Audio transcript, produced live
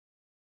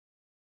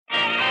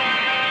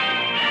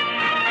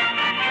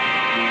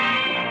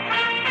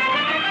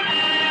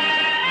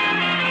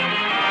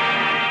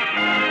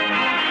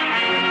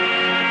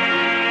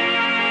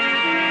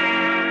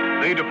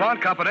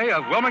DuPont Company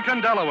of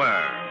Wilmington,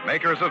 Delaware,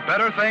 makers of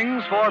better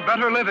things for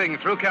better living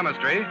through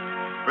chemistry,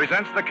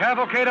 presents the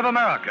Cavalcade of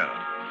America.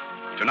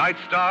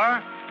 Tonight's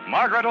star,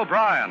 Margaret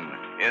O'Brien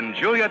in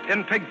Juliet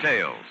in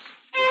Pigtails.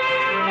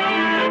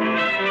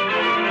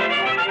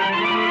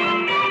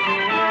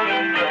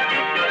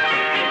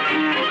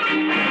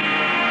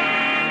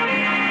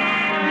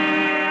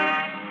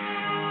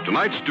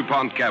 Tonight's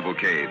DuPont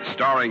Cavalcade,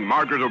 starring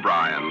Margaret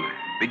O'Brien,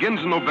 begins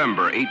in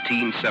November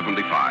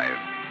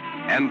 1875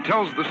 and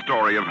tells the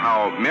story of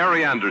how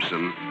Mary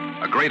Anderson,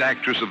 a great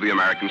actress of the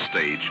American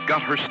stage,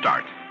 got her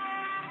start.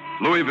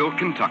 Louisville,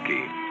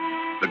 Kentucky,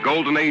 the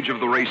golden age of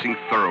the racing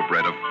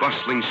thoroughbred of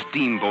bustling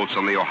steamboats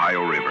on the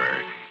Ohio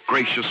River,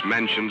 gracious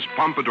mansions,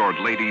 pompadoured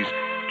ladies,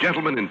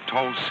 gentlemen in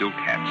tall silk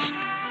hats.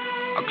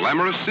 A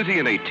glamorous city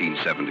in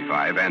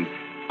 1875 and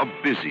a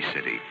busy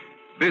city.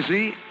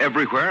 Busy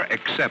everywhere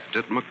except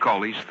at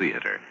Macaulay's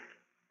Theater.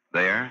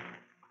 There,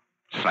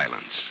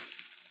 silence.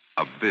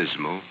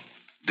 Abysmal,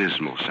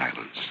 dismal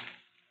silence.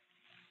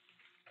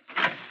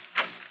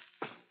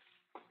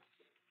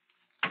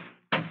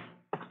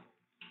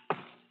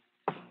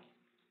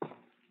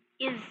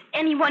 Is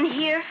anyone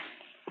here?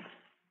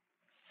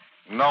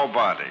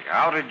 Nobody.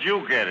 How did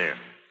you get in?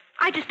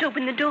 I just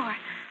opened the door.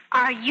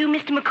 Are you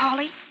Mr.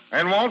 Macaulay?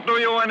 It won't do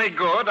you any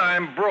good.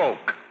 I'm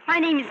broke. My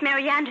name is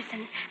Mary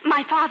Anderson.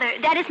 My father,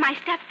 that is my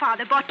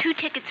stepfather, bought 2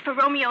 tickets for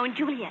Romeo and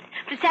Juliet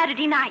for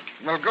Saturday night.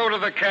 Well, go to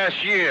the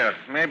cashier.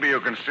 Maybe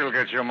you can still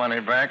get your money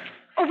back.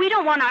 Oh, we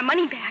don't want our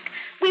money back.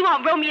 We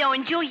want Romeo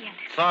and Juliet.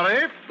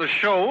 Sorry, the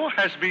show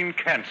has been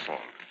canceled.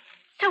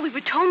 So we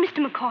were told, Mr.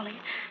 Macaulay.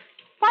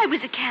 Why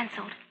was it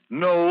canceled?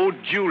 No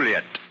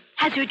Juliet.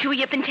 Has your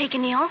Juliet been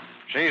taken ill?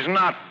 She's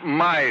not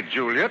my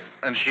Juliet,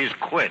 and she's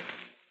quit.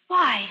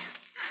 Why?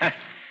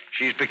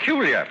 She's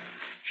peculiar.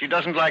 She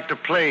doesn't like to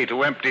play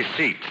to empty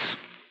seats.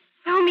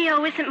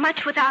 Romeo isn't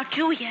much without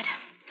Juliet.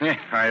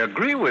 I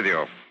agree with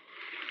you.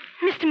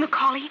 Mr.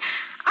 Macaulay,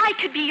 I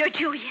could be your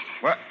Juliet.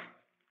 What?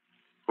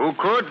 Who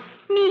could?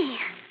 Me.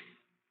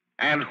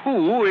 And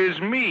who is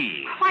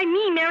me? Why,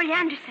 me, Mary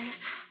Anderson.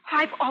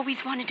 I've always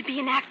wanted to be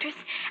an actress,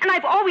 and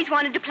I've always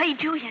wanted to play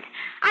Juliet.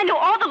 I know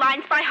all the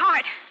lines by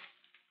heart.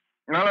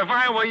 Well, if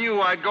I were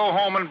you, I'd go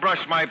home and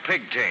brush my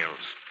pigtails.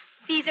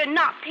 These are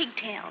not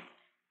pigtails.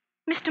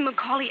 Mr.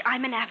 Macaulay,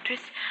 I'm an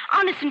actress.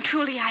 Honest and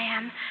truly I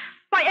am.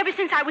 Why, ever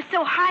since I was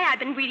so high, I've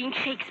been reading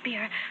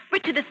Shakespeare.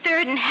 Richard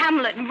III and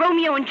Hamlet and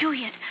Romeo and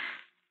Juliet.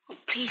 Oh,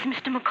 please,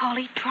 Mr.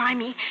 Macaulay, try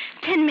me.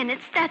 10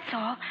 minutes, that's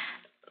all.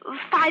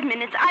 5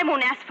 minutes, I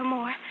won't ask for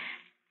more.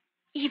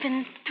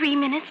 Even 3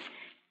 minutes.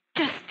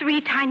 Just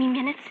 3 tiny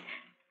minutes.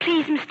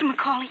 Please, Mr.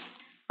 Macaulay.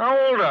 How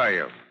old are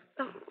you?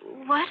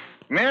 What?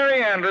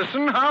 Mary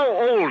Anderson, how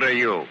old are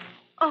you?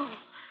 Oh,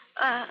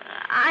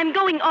 I'm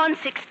going on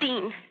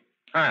 16.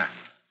 Huh.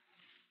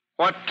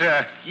 What,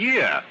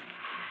 year?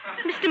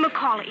 Mr.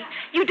 Macaulay,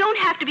 you don't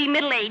have to be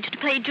middle-aged to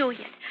play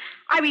Juliet.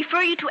 I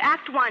refer you to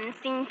Act 1,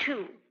 Scene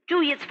 2.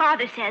 Juliet's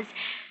father says,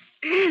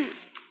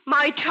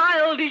 "My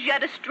child is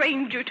yet a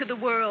stranger to the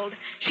world.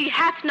 She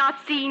hath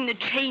not seen the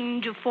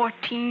change of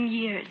 14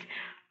 years.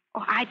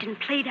 Oh, I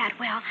didn't play that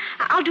well.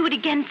 I'll do it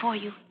again for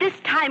you, this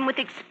time with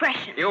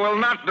expression. You will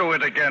not do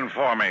it again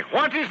for me.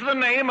 What is the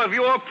name of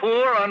your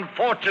poor,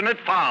 unfortunate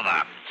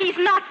father? He's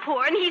not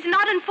poor, and he's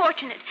not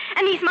unfortunate,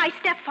 and he's my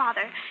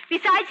stepfather.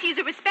 Besides, he's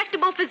a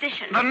respectable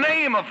physician. The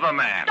name of the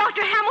man?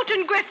 Dr.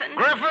 Hamilton Griffin.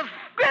 Griffith?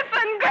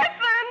 Griffin!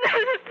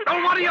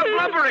 Oh, what are you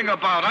blubbering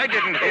about? I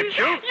didn't hit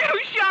you.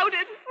 You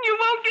shouted. You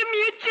won't give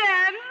me a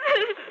chance.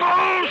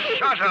 Oh,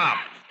 shut up.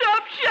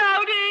 Stop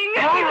shouting.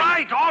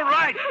 All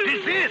right.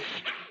 Desist.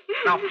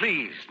 Now,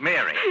 please,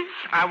 Mary,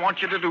 I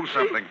want you to do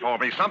something for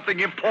me, something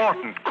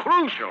important,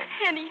 crucial.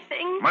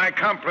 Anything? My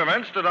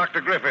compliments to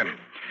Dr. Griffin.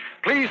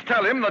 Please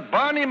tell him that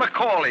Barney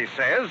Macaulay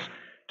says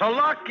to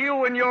lock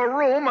you in your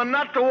room and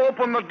not to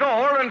open the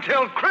door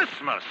until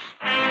Christmas.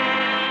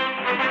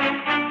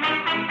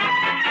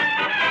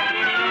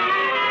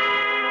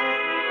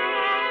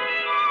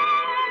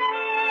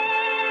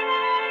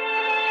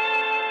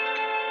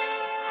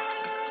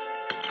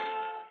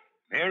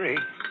 Mary,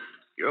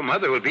 your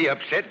mother will be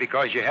upset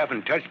because you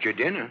haven't touched your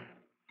dinner.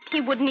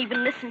 He wouldn't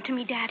even listen to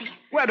me, Daddy.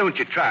 Why don't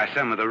you try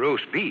some of the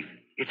roast beef?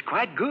 It's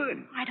quite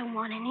good. I don't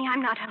want any.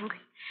 I'm not hungry.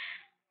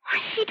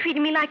 He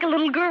treated me like a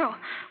little girl.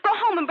 Go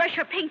home and brush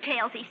your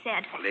pigtails, he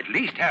said. Well, at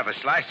least have a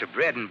slice of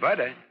bread and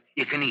butter.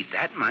 You can eat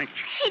that much.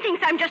 He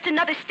thinks I'm just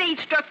another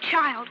stage-struck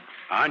child.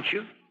 Aren't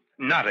you?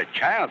 Not a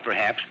child,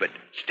 perhaps, but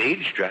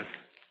stage-struck.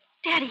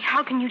 Daddy,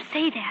 how can you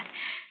say that?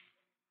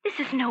 This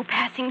is no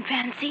passing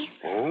fancy.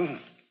 Oh.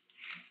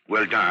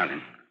 Well,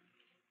 darling,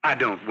 I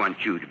don't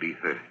want you to be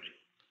hurt.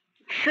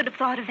 Should have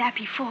thought of that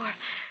before.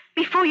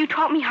 Before you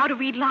taught me how to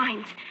read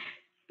lines.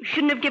 You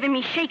shouldn't have given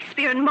me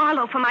Shakespeare and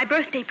Marlowe for my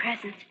birthday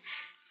presents.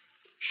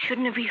 You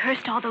shouldn't have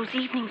rehearsed all those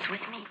evenings with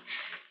me.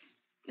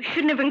 You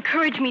shouldn't have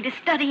encouraged me to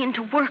study and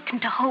to work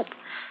and to hope.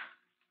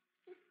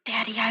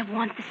 Daddy, I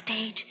want the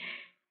stage.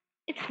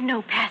 It's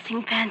no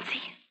passing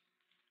fancy.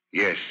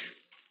 Yes,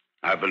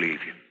 I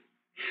believe you.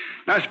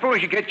 Now,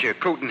 suppose you get your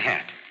coat and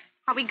hat.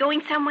 Are we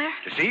going somewhere?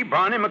 To see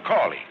Barney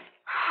McCauley.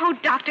 Oh,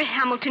 Dr.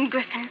 Hamilton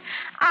Griffin,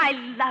 I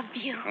love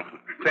you.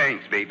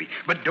 Thanks, baby.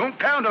 But don't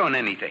count on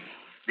anything.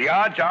 The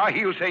odds are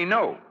he'll say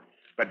no.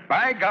 But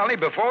by golly,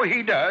 before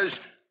he does,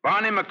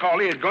 Barney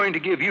McCauley is going to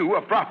give you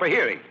a proper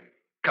hearing.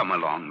 Come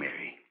along,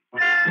 Mary.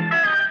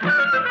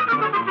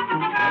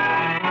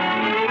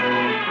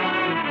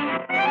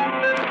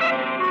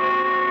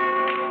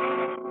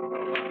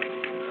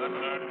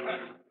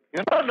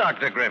 You know,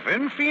 Dr.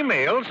 Griffin,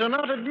 females are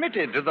not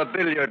admitted to the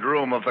billiard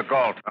room of the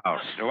Galt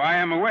House. So I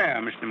am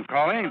aware, Mr.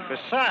 McCauley.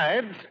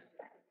 Besides,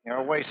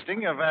 you're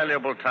wasting your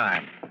valuable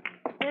time.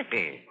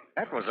 Hey,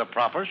 that was a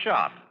proper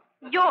shot.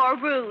 You're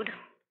rude.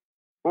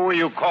 Who are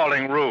you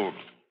calling rude?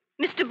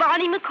 Mr.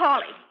 Barney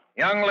McCauley.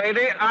 Young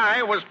lady,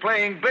 I was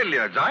playing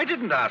billiards. I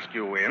didn't ask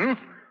you in.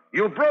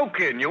 You broke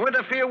in. You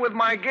interfere with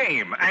my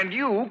game. And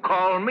you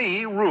call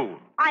me rude.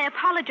 I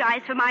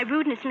apologize for my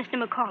rudeness, Mr.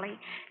 McCauley.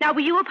 Now,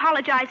 will you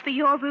apologize for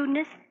your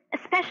rudeness,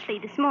 especially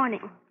this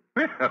morning?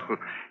 Well,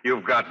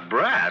 you've got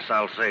brass,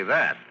 I'll say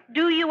that.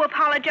 Do you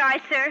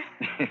apologize, sir?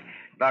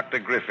 Dr.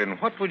 Griffin,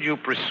 what would you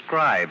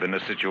prescribe in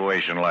a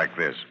situation like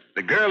this?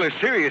 The girl is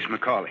serious,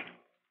 McCauley.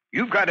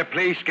 You've got a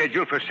play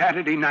scheduled for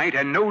Saturday night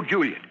and no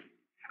Juliet.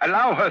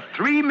 Allow her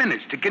 3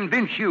 minutes to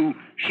convince you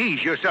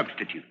she's your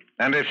substitute.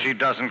 And if she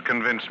doesn't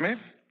convince me?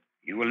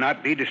 You will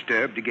not be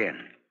disturbed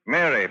again.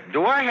 Mary,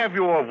 do I have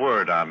your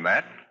word on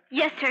that?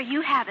 Yes, sir,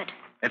 you have it.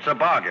 It's a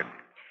bargain.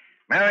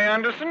 Mary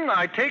Anderson,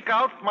 I take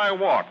out my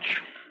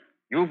watch.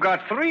 You've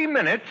got 3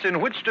 minutes in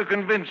which to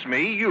convince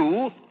me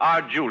you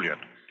are Juliet.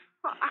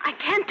 Well, I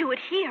can't do it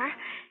here.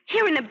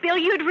 Here in a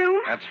billiard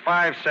room. That's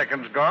 5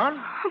 seconds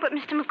gone. Oh, but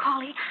Mr.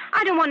 McCauley,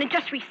 I don't want to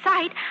just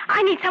recite.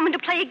 I need someone to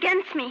play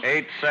against me.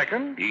 8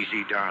 seconds.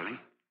 Easy, darling.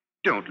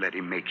 Don't let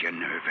him make you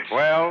nervous.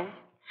 12.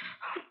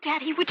 Oh,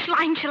 Daddy, which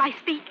line shall I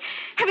speak?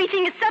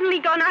 Everything has suddenly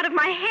gone out of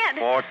my head.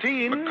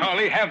 14.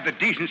 McCauley, have the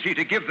decency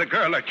to give the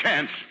girl a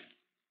chance.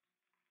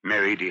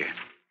 Mary, dear,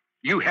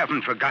 you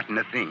haven't forgotten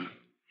a thing.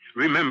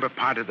 Remember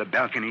part of the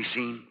balcony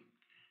scene?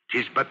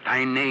 'Tis but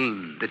thy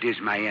name that is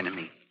my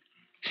enemy.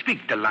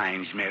 Speak the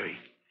lines, Mary.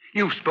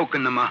 You've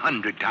spoken them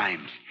 100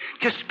 times.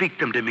 Just speak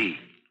them to me.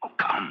 Oh,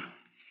 come.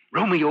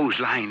 Romeo's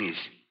line is,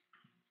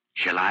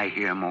 shall I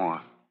hear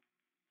more,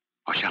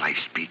 or shall I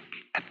speak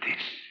at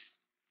this?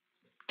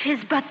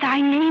 'Tis but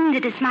thy name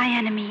that is my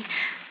enemy.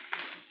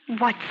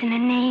 What's in a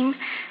name?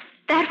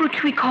 That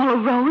which we call a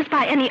rose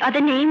by any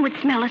other name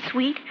would smell as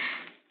sweet.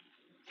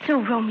 So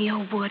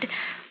Romeo would,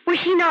 were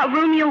he not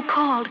Romeo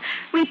called,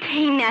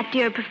 retain that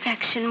dear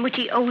perfection which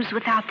he owes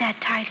without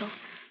that title.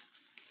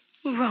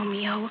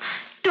 Romeo,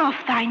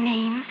 doff thy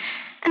name,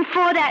 and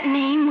for that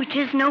name which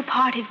is no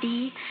part of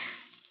thee,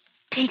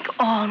 take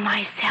all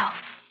myself.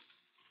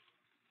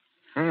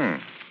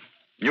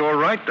 You're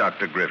right,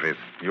 Dr. Griffith.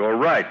 You're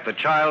right. The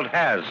child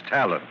has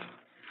talent.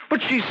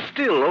 But she's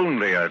still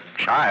only a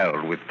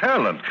child with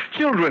talent.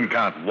 Children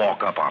can't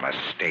walk up on a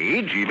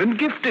stage, even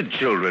gifted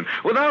children,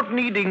 without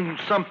needing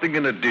something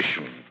in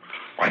addition.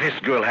 Why, this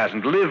girl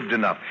hasn't lived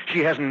enough. She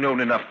hasn't known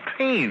enough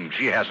pain.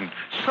 She hasn't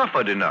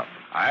suffered enough.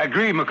 I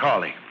agree,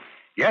 McCauley.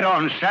 Yet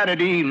on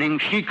Saturday evening,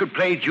 she could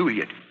play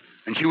Juliet,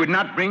 and she would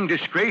not bring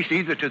disgrace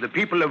either to the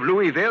people of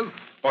Louisville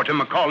or to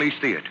Macaulay's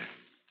theater.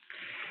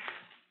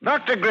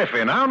 Dr.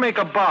 Griffin, I'll make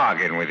a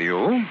bargain with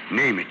you.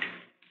 Name it.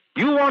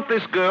 You want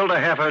this girl to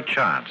have her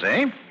chance,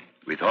 eh?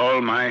 With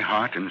all my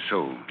heart and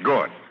soul.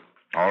 Good.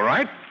 All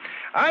right.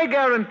 I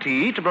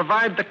guarantee to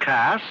provide the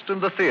cast and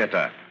the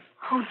theater.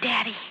 Oh,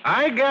 Daddy.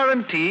 I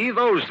guarantee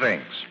those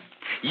things.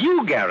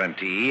 You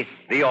guarantee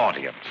the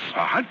audience.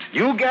 What?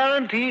 You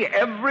guarantee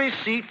every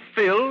seat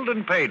filled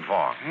and paid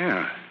for.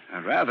 Yeah,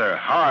 a rather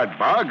hard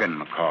bargain,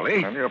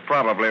 McCauley. Well, you're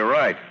probably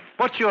right.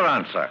 What's your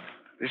answer?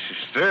 This is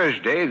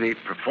Thursday. The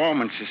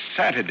performance is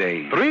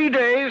Saturday. 3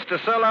 days to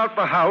sell out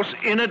the house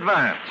in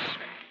advance.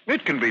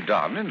 It can be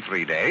done in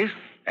 3 days.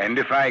 And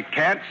if I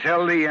can't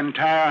sell the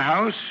entire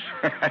house?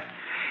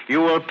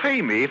 You will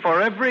pay me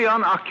for every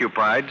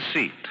unoccupied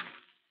seat.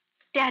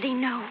 Daddy,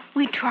 no.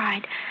 We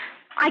tried.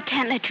 I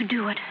can't let you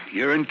do it.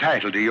 You're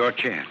entitled to your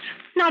chance.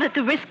 Not at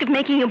the risk of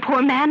making a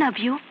poor man of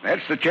you.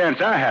 That's the chance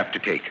I have to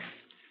take.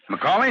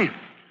 Macaulay,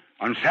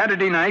 on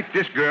Saturday night,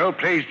 this girl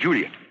plays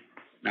Juliet.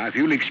 Now, if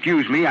you'll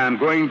excuse me, I'm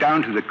going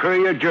down to the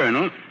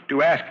Courier-Journal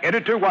to ask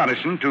Editor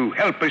Watterson to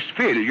help us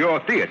fill your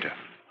theater.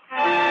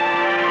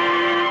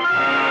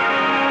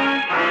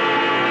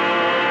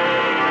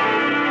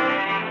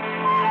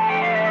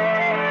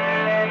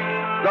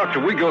 Doctor,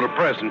 we go to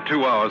press in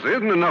 2 hours. There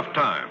isn't enough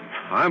time.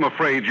 I'm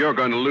afraid you're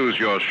going to lose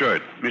your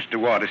shirt. Mr.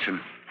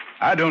 Watterson,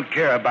 I don't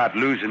care about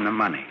losing the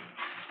money.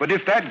 But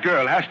if that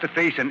girl has to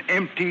face an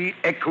empty,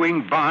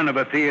 echoing barn of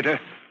a theater,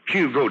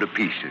 she'll go to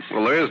pieces.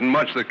 Well, there isn't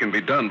much that can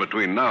be done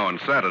between now and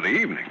Saturday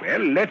evening.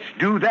 Well, let's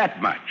do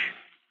that much.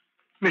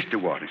 Mr.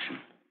 Watterson,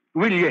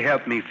 will you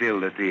help me fill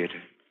the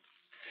theater?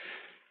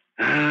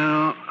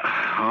 Well,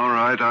 all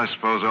right, I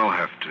suppose I'll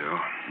have to.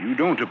 You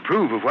don't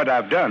approve of what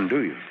I've done,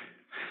 do you?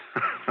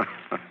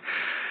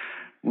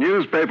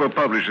 Newspaper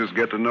publishers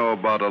get to know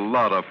about a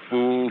lot of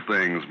fool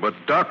things, but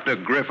Dr.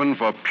 Griffin,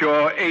 for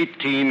pure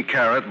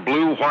 18-carat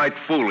blue-white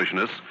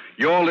foolishness,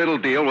 your little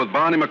deal with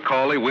Barney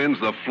McCauley wins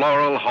the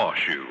floral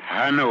horseshoe.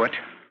 I know it.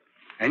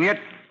 And yet,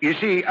 you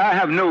see, I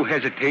have no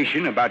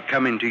hesitation about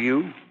coming to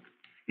you.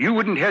 You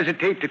wouldn't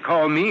hesitate to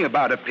call me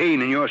about a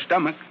pain in your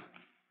stomach.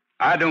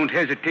 I don't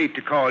hesitate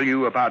to call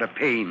you about a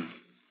pain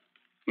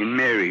in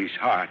Mary's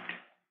heart.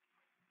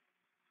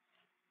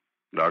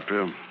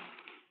 Doctor,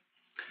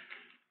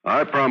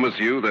 I promise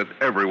you that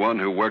everyone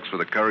who works for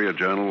the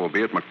Courier-Journal will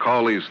be at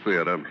Macaulay's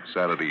Theater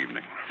Saturday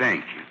evening.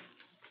 Thank you.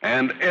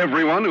 And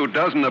everyone who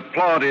doesn't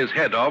applaud his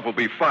head off will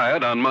be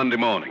fired on Monday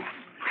morning.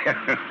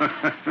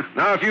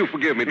 Now, if you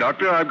forgive me,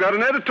 Doctor, I've got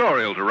an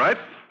editorial to write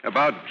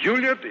about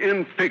Juliet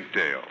in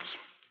Pigtails.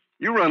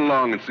 You run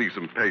along and see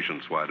some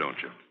patients, why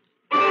don't you?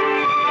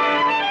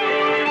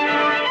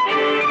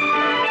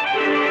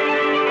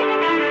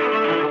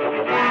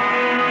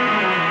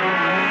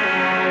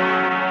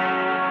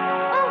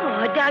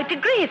 Dr.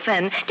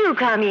 Griffin, do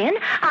come in.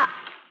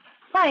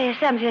 Why, is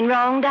something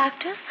wrong,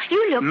 Doctor?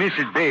 You look...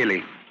 Mrs.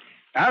 Bailey,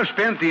 I've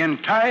spent the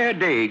entire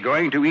day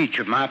going to each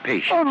of my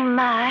patients. Oh,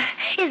 my.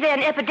 Is there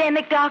an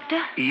epidemic,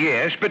 Doctor?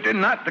 Yes, but they're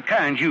not the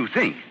kind you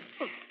think.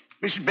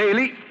 Mrs.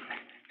 Bailey,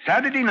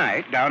 Saturday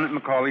night down at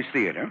Macaulay's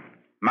Theater,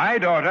 my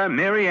daughter,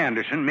 Mary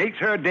Anderson, makes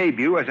her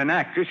debut as an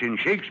actress in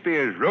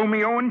Shakespeare's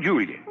Romeo and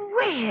Juliet.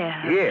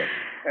 Where? Yes.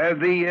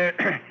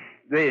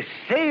 The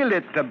sale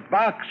at the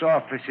box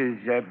office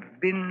has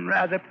been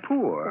rather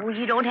poor. Oh,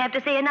 you don't have to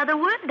say another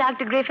word,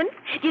 Dr. Griffin.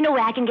 Do you know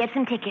where I can get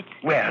some tickets?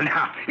 Well,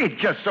 now, it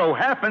just so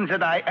happens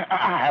that I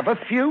have a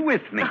few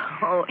with me.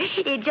 Oh,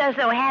 it just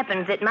so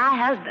happens that my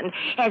husband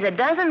has a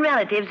dozen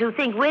relatives who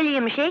think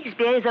William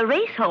Shakespeare is a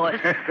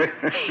racehorse.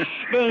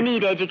 They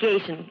need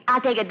education.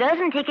 I'll take a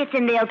dozen tickets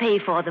and they'll pay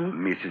for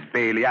them. Mrs.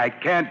 Bailey, I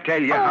can't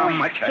tell you how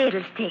much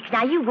Fiddlesticks.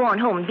 Now, you go on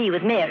home and be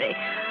with Mary.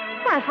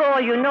 Why, for all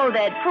you know,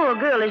 that poor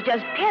girl is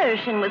just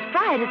perishing with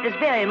fright at this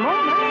very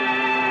moment.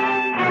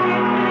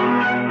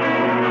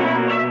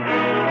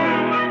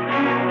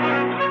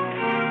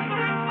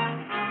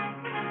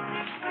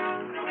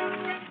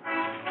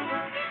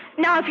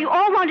 Now, if you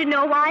all want to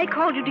know why I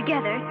called you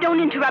together, don't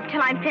interrupt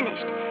till I'm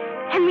finished.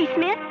 Henry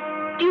Smith,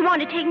 do you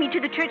want to take me to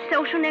the church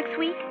social next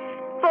week?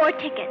 4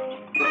 tickets.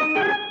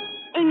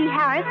 Amy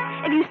Harris,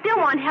 if you still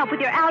want help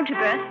with your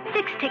algebra,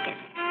 6 tickets.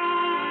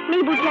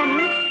 Mabel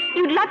Jennings,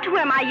 you'd love to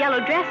wear my yellow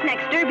dress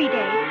next Derby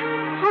Day.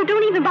 Oh,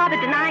 don't even bother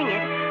denying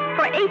it.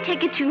 For 8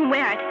 tickets, you can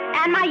wear it,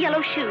 and my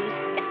yellow shoes,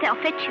 if they'll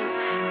fit you.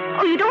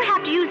 Oh, you don't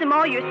have to use them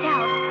all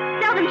yourself.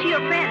 Sell them to your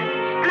friends,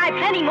 and I've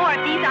plenty more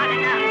if these aren't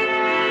enough.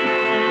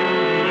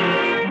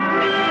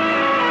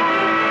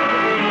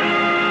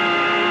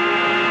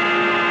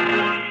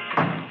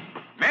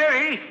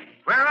 Mary,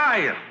 where are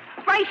you?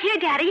 Right here,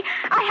 Daddy.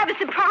 I have a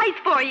surprise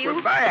for you.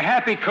 Well, by a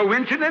happy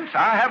coincidence,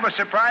 I have a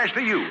surprise for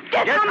you.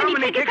 Guess how many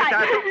tickets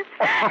I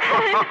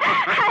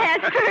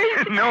asked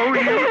first. No,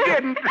 you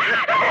didn't.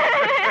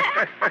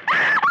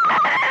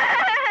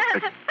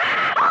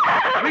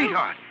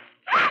 Sweetheart.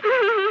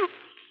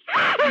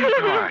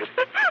 Sweetheart.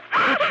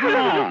 What's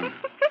wrong?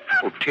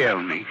 Oh, tell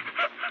me.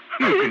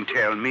 You can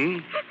tell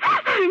me.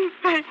 I'm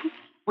frightened.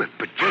 Well,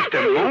 but just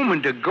a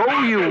moment ago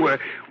you were...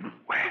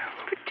 Well...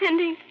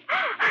 Pretending.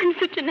 I'm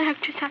such an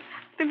actress. I've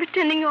been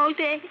pretending all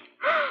day.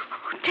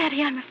 Oh,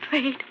 Daddy, I'm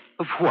afraid.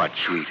 Of what,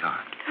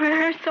 sweetheart? The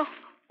rehearsal.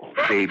 Oh,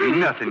 baby,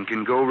 nothing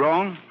can go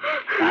wrong.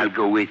 I'll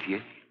go with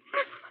you.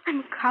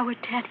 I'm a coward,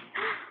 Daddy.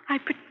 I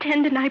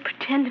pretend and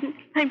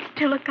I'm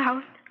still a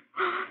coward.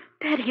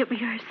 Daddy, at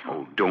rehearsal.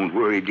 Oh, don't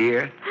worry,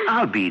 dear.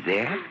 I'll be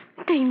there.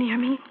 Stay near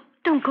me.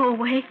 Don't go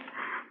away.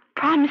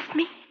 Promise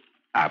me.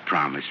 I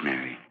promise,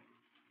 Mary.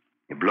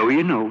 You blow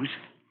your nose.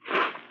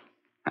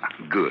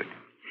 Good.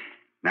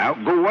 Now,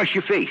 go wash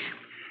your face.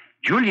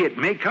 Juliet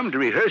may come to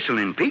rehearsal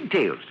in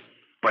pigtails,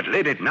 but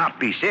let it not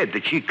be said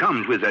that she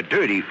comes with a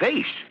dirty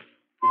face.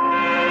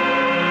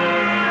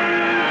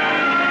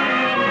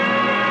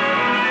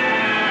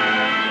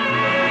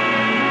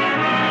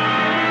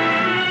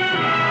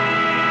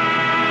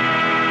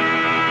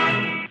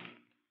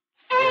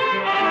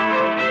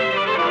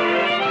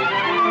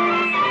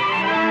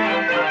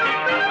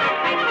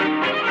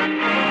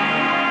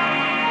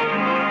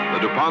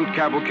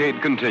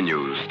 Cavalcade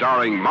continues,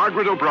 starring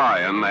Margaret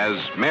O'Brien as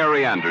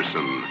Mary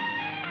Anderson.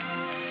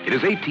 It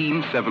is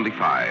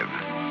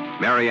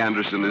 1875. Mary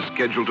Anderson is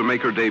scheduled to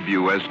make her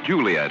debut as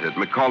Juliet at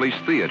Macaulay's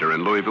Theater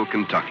in Louisville,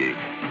 Kentucky.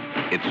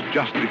 It's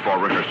just before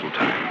rehearsal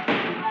time.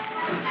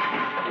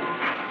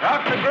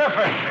 Dr.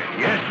 Griffin.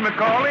 Yes,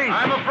 Macaulay?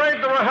 I'm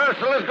afraid the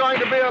rehearsal is going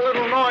to be a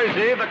little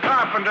noisy. The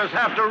carpenters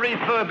have to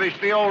refurbish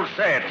the old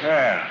sets.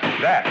 Well,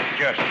 that's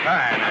just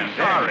fine. I'm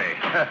sorry.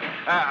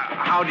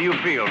 How do you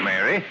feel,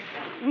 Mary?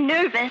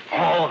 Nervous.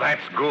 Oh,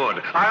 that's good.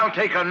 I'll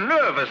take a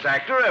nervous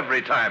actor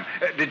every time.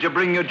 Did you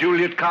bring your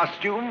Juliet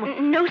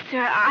costume? No,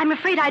 sir. I'm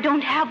afraid I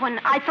don't have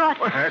one. I thought...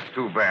 Well, that's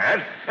too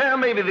bad.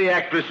 Maybe the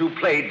actress who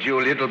played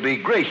Juliet will be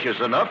gracious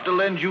enough to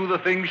lend you the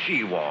things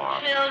she wore.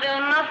 She'll do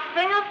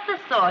nothing of the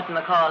sort,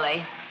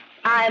 Macaulay.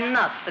 I'm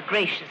not the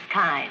gracious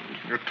kind.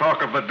 You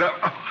talk of the devil.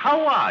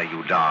 How are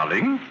you,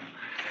 darling?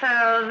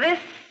 So this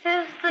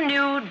is the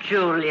new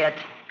Juliet.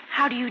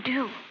 How do you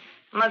do?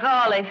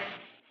 Macaulay,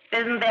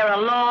 isn't there a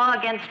law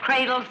against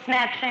cradle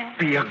snatching?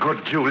 Be a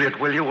good Juliet,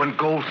 will you, and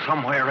go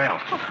somewhere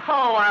else.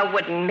 Oh, I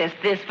wouldn't miss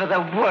this for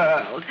the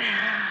world.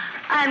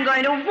 I'm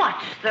going to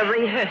watch the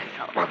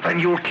rehearsal. Well, then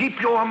you'll keep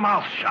your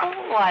mouth shut.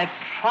 Oh, I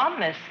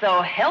promise,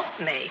 so help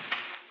me.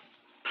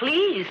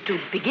 Please to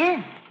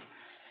begin.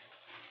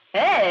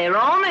 Hey,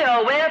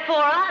 Romeo, wherefore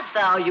art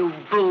thou, you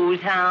booze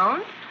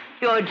hound?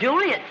 Your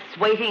Juliet's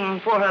waiting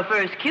for her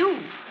first cue.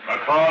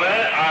 Macaulay,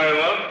 I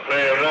won't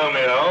play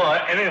Romeo or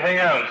anything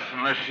else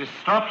unless she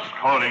stops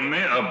calling me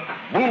a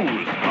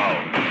booze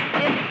hound.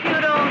 If you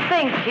don't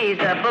think he's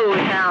a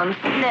booze hound,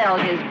 smell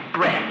his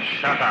breath.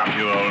 Shut up,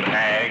 you old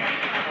hag.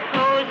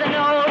 Who's an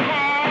old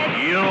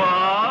hag? You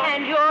are?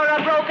 And you're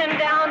a broken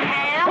down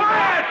ham?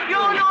 Quiet! You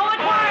know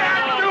it.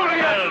 Quiet,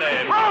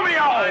 Juliet!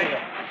 Romeo!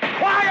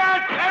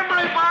 Quiet,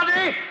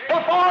 everybody,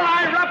 before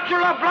I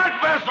rupture a blood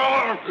vessel!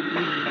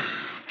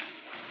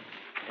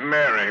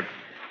 Mary,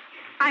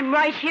 I'm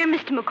right here,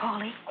 Mr.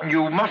 Macaulay.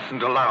 you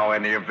mustn't allow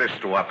any of this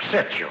to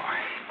upset you.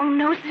 Oh,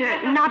 no,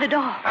 sir, not at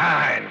all.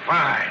 Fine,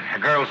 fine. The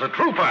girl's a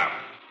trooper.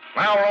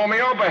 Now,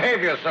 Romeo,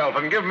 behave yourself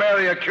and give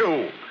Mary a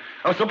cue.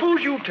 Now,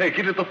 suppose you take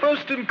it at the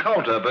first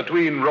encounter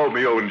between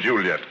Romeo and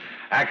Juliet.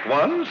 Act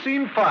 1,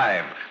 Scene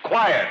 5.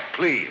 Quiet,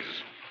 please.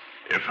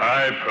 If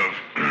I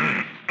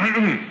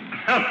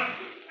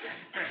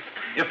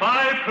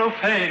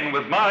profane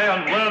with my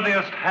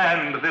unworthiest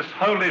hand this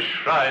holy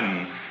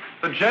shrine,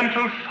 the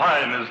gentle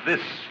fine is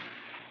this.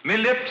 Me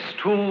lips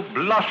two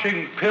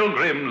blushing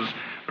pilgrims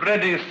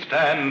ready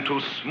stand to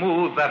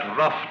smooth that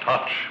rough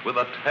touch with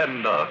a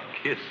tender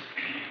kiss.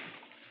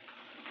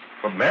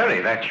 But,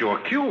 Mary, that's your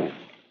cue.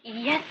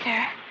 Yes,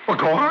 sir. Well,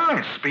 go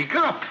on, speak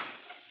up.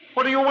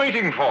 What are you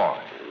waiting for?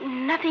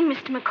 Nothing,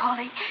 Mr.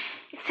 Macaulay,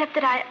 except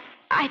that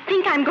I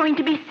think I'm going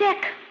to be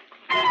sick.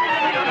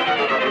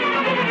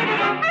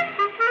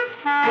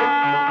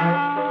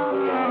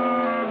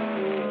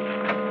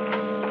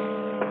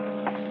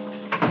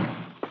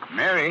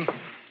 Mary,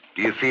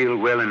 do you feel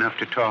well enough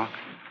to talk?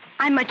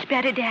 I'm much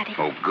better, Daddy.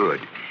 Oh, good.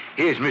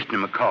 Here's Mr.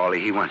 Macaulay.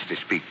 He wants to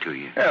speak to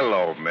you.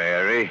 Hello,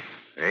 Mary.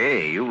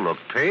 Hey, you look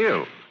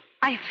pale.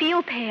 I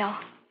feel pale.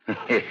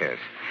 Yes.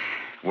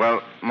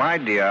 Well, my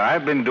dear,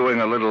 I've been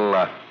doing a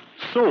little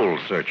soul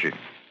searching.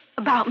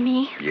 About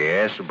me?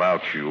 Yes,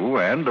 about you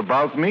and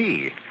about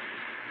me.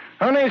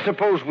 Honey,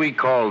 suppose we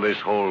call this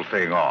whole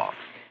thing off.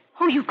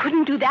 Oh, you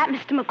couldn't do that,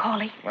 Mr.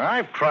 Macaulay.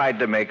 I've tried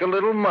to make a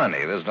little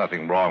money. There's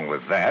nothing wrong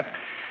with that.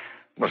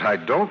 But I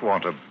don't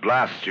want to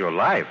blast your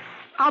life.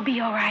 I'll be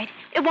all right.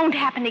 It won't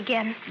happen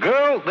again.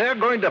 Girl, they're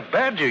going to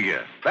badger you.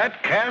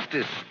 That cast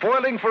is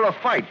spoiling for a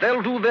fight.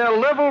 They'll do their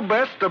level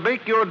best to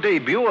make your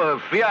debut a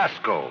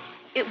fiasco.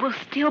 It will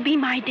still be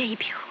my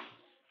debut.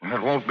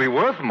 It won't be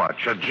worth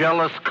much. A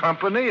jealous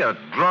company, a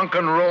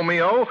drunken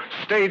Romeo,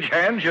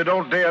 stagehands you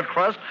don't dare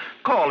trust.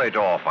 Call it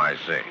off, I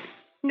say.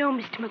 No,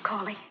 Mr.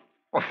 Macaulay.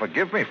 Well,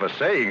 forgive me for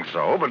saying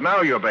so, but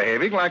now you're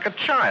behaving like a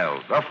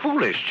child, a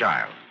foolish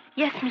child.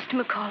 Yes, Mr.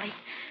 Macaulay.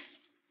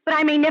 But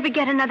I may never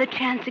get another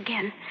chance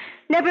again.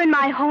 Never in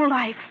my whole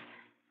life.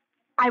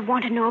 I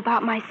want to know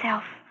about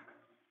myself.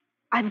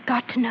 I've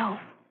got to know.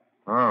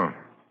 Oh.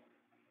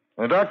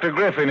 Well, Dr.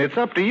 Griffin, it's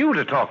up to you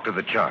to talk to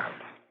the child.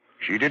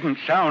 She didn't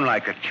sound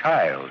like a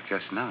child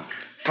just now.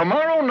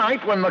 Tomorrow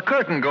night, when the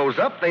curtain goes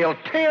up, they'll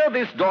tear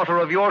this daughter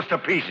of yours to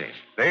pieces.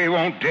 They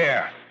won't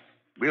dare.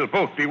 We'll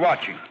both be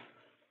watching.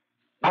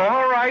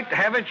 All right,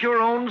 have it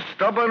your own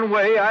stubborn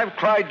way. I've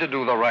tried to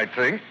do the right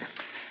thing.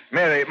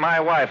 Mary, my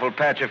wife will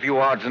patch a few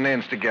odds and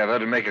ends together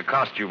to make a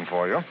costume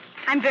for you.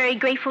 I'm very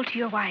grateful to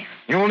your wife.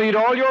 You'll need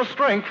all your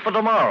strength for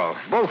tomorrow,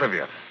 both of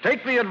you.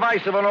 Take the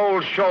advice of an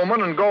old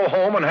showman and go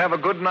home and have a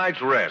good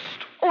night's rest.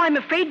 Oh, I'm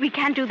afraid we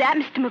can't do that,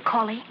 Mr.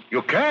 Macaulay.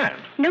 You can't?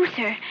 No,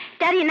 sir.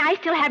 Daddy and I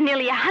still have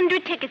nearly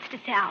 100 tickets to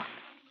sell.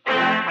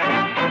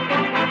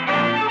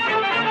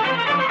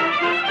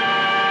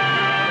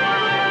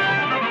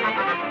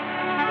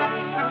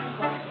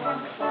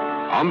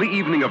 On the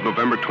evening of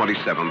November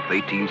 27th,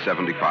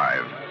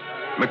 1875,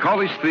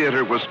 Macaulay's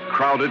Theater was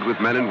crowded with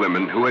men and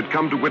women who had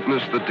come to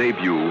witness the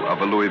debut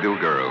of a Louisville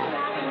girl.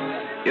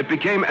 It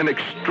became an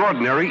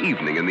extraordinary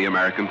evening in the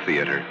American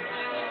theater.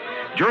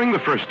 During the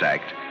first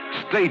act,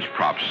 stage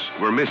props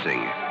were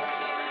missing.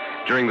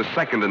 During the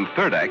second and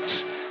third acts,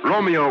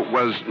 Romeo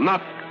was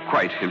not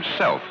quite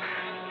himself.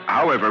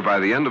 However, by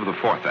the end of the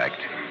fourth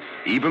act,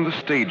 even the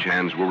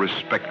stagehands were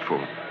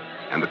respectful,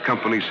 and the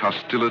company's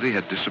hostility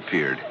had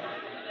disappeared.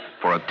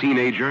 For a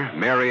teenager,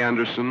 Mary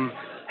Anderson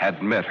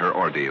had met her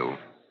ordeal,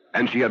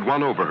 and she had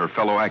won over her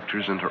fellow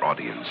actors and her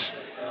audience.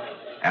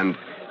 And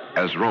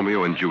as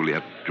Romeo and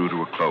Juliet drew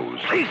to a close...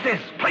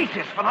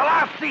 Places for the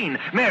last scene.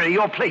 Mary,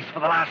 your place for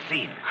the last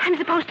scene. I'm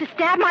supposed to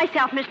stab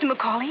myself, Mr.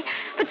 Macaulay,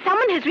 but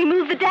someone has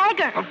removed the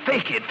dagger. Well,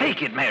 fake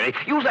it, Mary.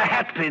 Use a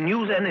hat pin,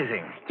 use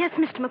anything. Yes,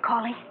 Mr.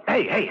 Macaulay.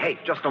 Hey,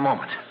 just a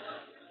moment.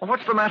 Well,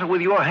 what's the matter with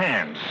your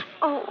hands?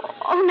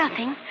 Oh,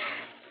 nothing.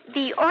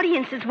 The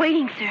audience is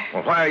waiting, sir.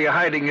 Well, why are you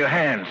hiding your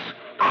hands?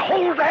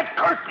 Hold that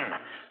curtain!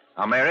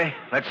 Now, Mary,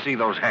 let's see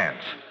those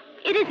hands.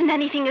 It isn't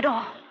anything at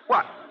all.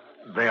 What?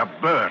 They are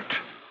burnt.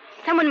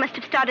 Someone must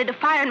have started a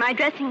fire in my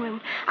dressing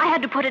room. I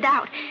had to put it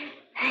out.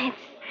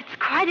 It's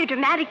quite a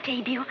dramatic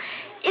debut,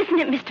 isn't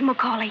it, Mr.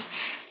 Macaulay?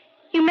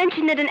 You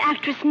mentioned that an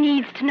actress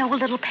needs to know a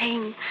little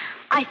pain.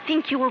 I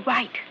think you were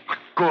right.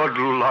 Good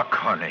luck,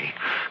 honey.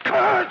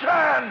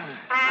 Curtain!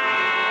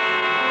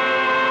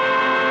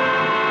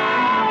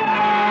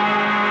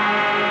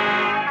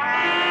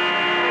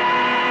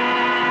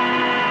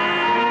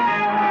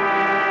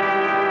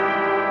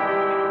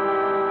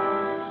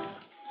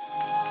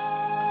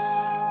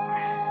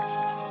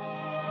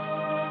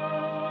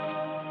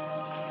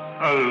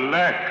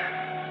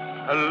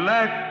 Alack,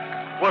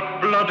 alack,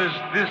 what blood is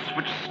this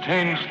which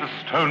stains the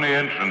stony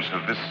entrance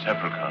of this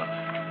sepulchre?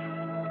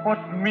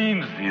 What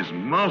means these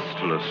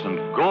merciless and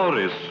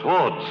gory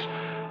swords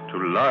to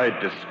lie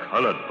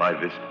discolored by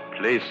this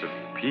place of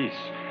peace?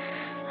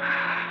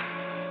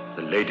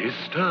 The lady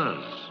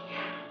stirs.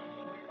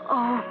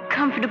 Oh,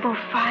 comfortable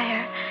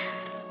fire.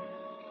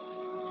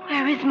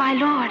 Where is my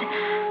lord?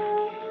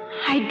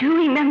 I do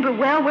remember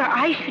well where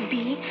I should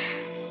be,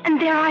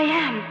 and there I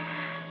am.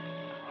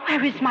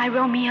 Where is my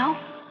Romeo?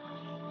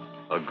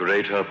 A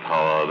greater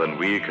power than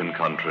we can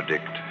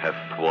contradict hath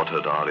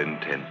thwarted our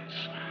intents.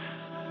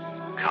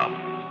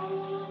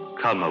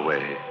 Come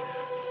away.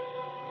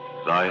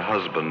 Thy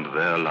husband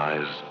there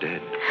lies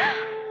dead.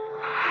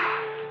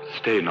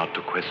 Stay not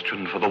to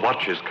question, for the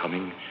watch is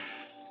coming.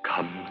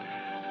 Come,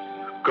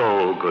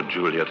 go, good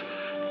Juliet.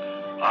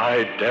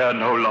 I dare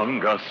no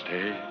longer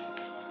stay.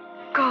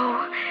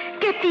 Go,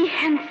 get thee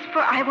hence,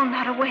 for I will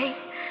not away.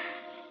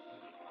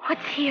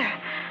 What's here?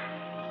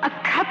 A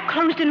cup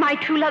closed in my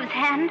true love's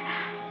hand?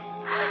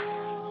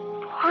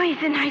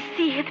 Poison, I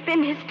see, hath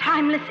been his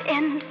timeless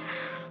end.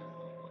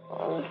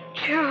 Oh,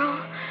 churl,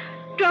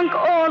 drunk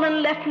all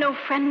and left no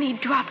friendly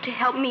drop to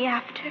help me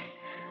after.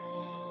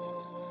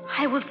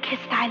 I will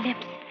kiss thy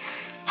lips.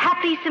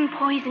 Haply some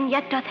poison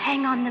yet doth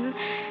hang on them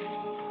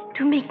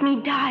to make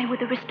me die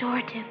with a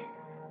restorative.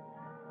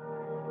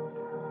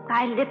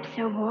 Thy lips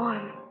are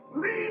warm.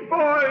 Lead,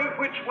 boy,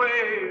 which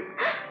way?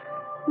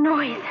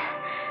 Noise.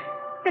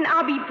 Then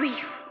I'll be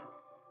brief.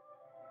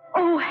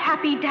 Oh,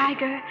 happy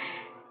dagger,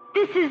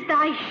 this is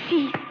thy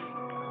sheath.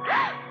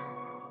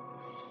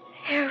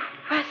 Here,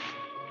 rest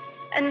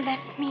and let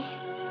me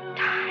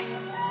die.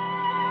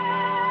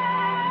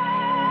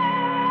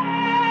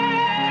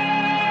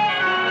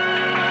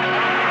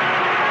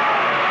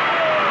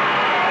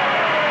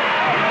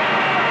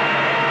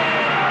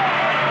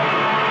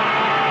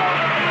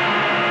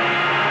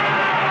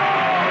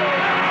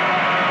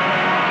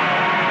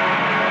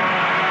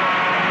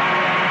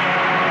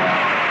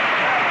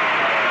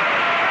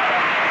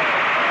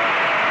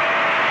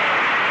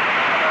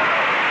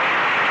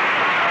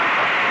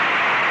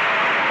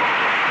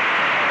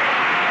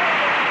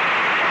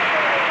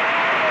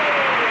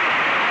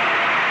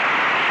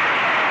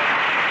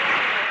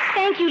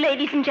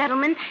 Ladies and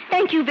gentlemen,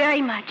 thank you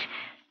very much.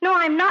 No,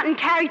 I'm not in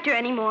character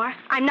anymore.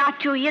 I'm not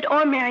Juliet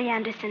or Mary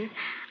Anderson.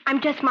 I'm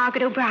just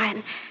Margaret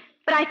O'Brien.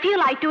 But I feel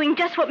like doing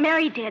just what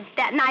Mary did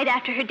that night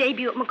after her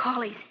debut at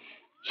Macaulay's.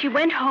 She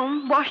went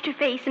home, washed her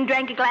face, and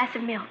drank a glass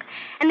of milk.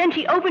 And then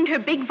she opened her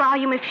big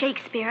volume of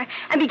Shakespeare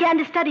and began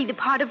to study the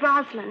part of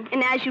Rosalind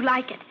in As You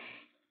Like It.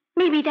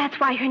 Maybe that's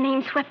why her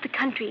name swept the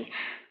country.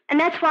 And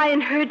that's why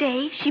in her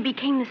day she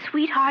became the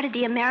sweetheart of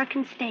the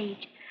American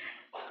stage.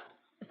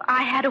 If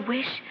I had a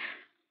wish,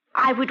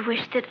 I would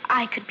wish that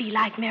I could be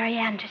like Mary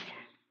Anderson.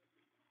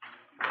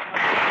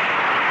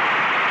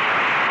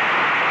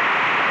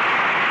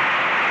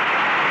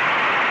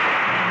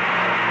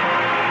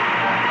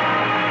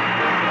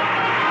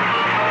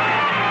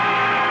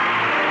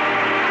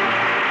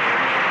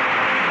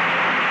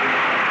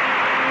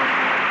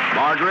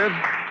 Margaret,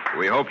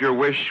 we hope your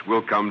wish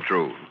will come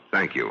true.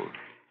 Thank you.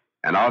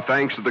 And our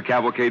thanks to the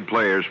Cavalcade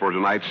players for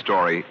tonight's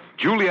story,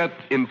 Juliet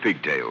in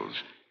Pigtails.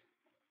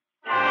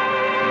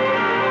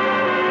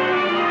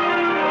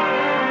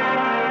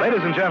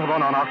 Ladies and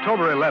gentlemen, on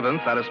October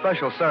 11th, at a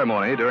special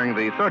ceremony during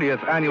the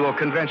 30th Annual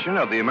Convention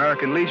of the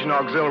American Legion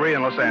Auxiliary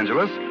in Los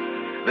Angeles,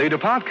 the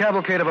DuPont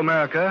Cavalcade of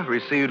America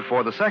received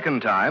for the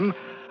second time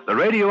the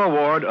Radio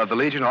Award of the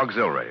Legion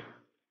Auxiliary.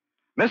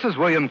 Mrs.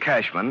 William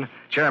Cashman,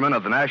 chairman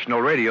of the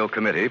National Radio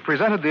Committee,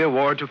 presented the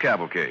award to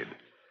Cavalcade,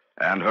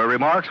 and her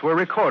remarks were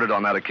recorded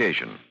on that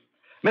occasion.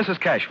 Mrs.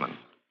 Cashman.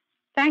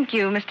 Thank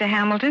you, Mr.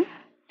 Hamilton.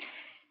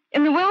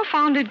 In the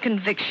well-founded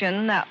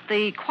conviction that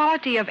the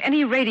quality of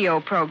any radio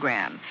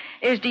program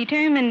is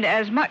determined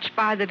as much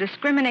by the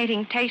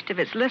discriminating taste of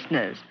its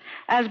listeners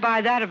as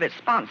by that of its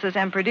sponsors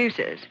and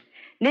producers,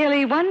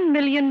 nearly 1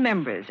 million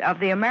members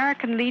of the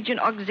American Legion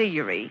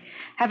Auxiliary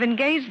have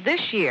engaged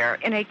this year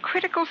in a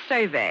critical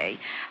survey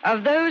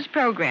of those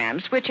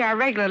programs which are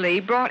regularly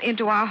brought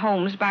into our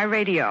homes by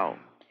radio.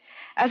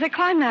 As a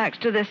climax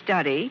to this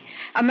study,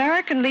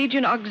 American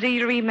Legion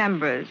Auxiliary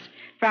members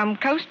from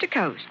coast to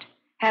coast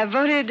have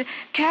voted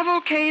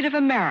Cavalcade of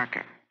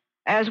America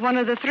as one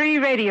of the 3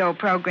 radio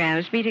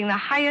programs meeting the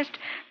highest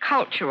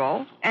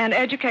cultural and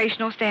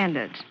educational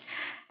standards.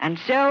 And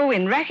so,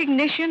 in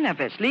recognition of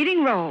its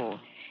leading role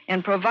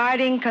in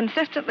providing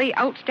consistently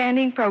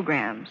outstanding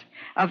programs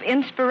of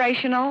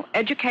inspirational,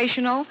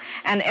 educational,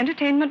 and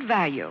entertainment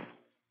value,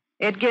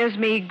 it gives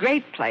me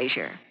great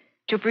pleasure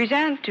to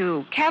present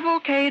to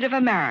Cavalcade of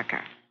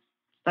America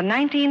the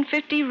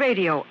 1950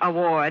 Radio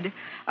Award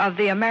of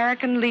the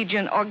American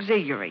Legion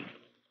Auxiliary.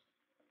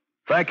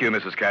 Thank you,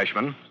 Mrs.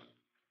 Cashman.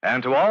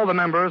 And to all the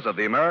members of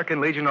the American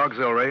Legion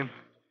Auxiliary,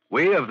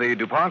 we of the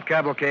DuPont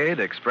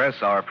Cavalcade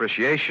express our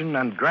appreciation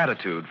and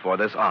gratitude for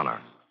this honor.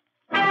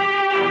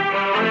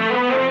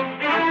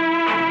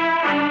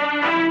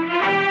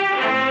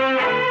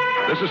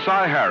 This is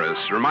Cy Harris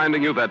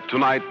reminding you that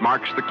tonight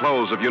marks the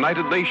close of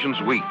United Nations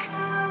Week.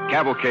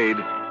 Cavalcade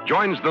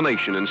joins the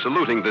nation in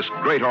saluting this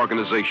great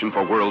organization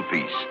for world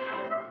peace.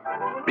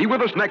 Be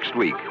with us next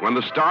week when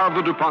the star of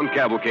the DuPont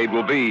Cavalcade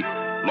will be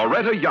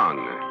Loretta Young.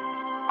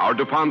 Our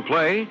DuPont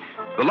play,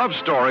 the love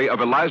story of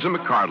Eliza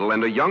McCardle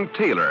and a young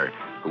tailor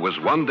who was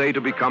one day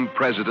to become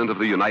President of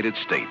the United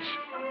States.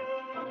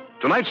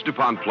 Tonight's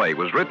DuPont play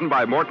was written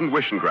by Morton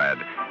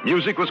Wishengrad.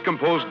 Music was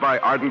composed by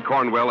Arden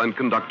Cornwell and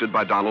conducted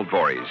by Donald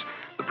Voorhees.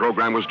 The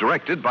program was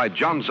directed by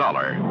John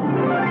Zoller.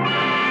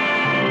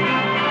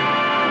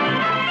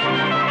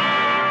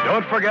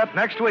 Don't forget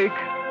next week,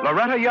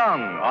 Loretta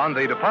Young on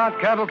the DuPont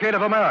Cavalcade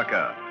of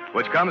America,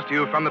 which comes to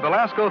you from the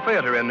Belasco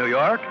Theater in New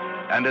York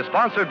and is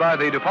sponsored by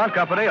the DuPont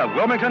Company of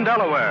Wilmington,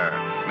 Delaware,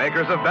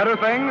 makers of better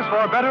things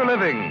for better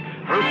living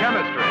through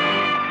chemistry.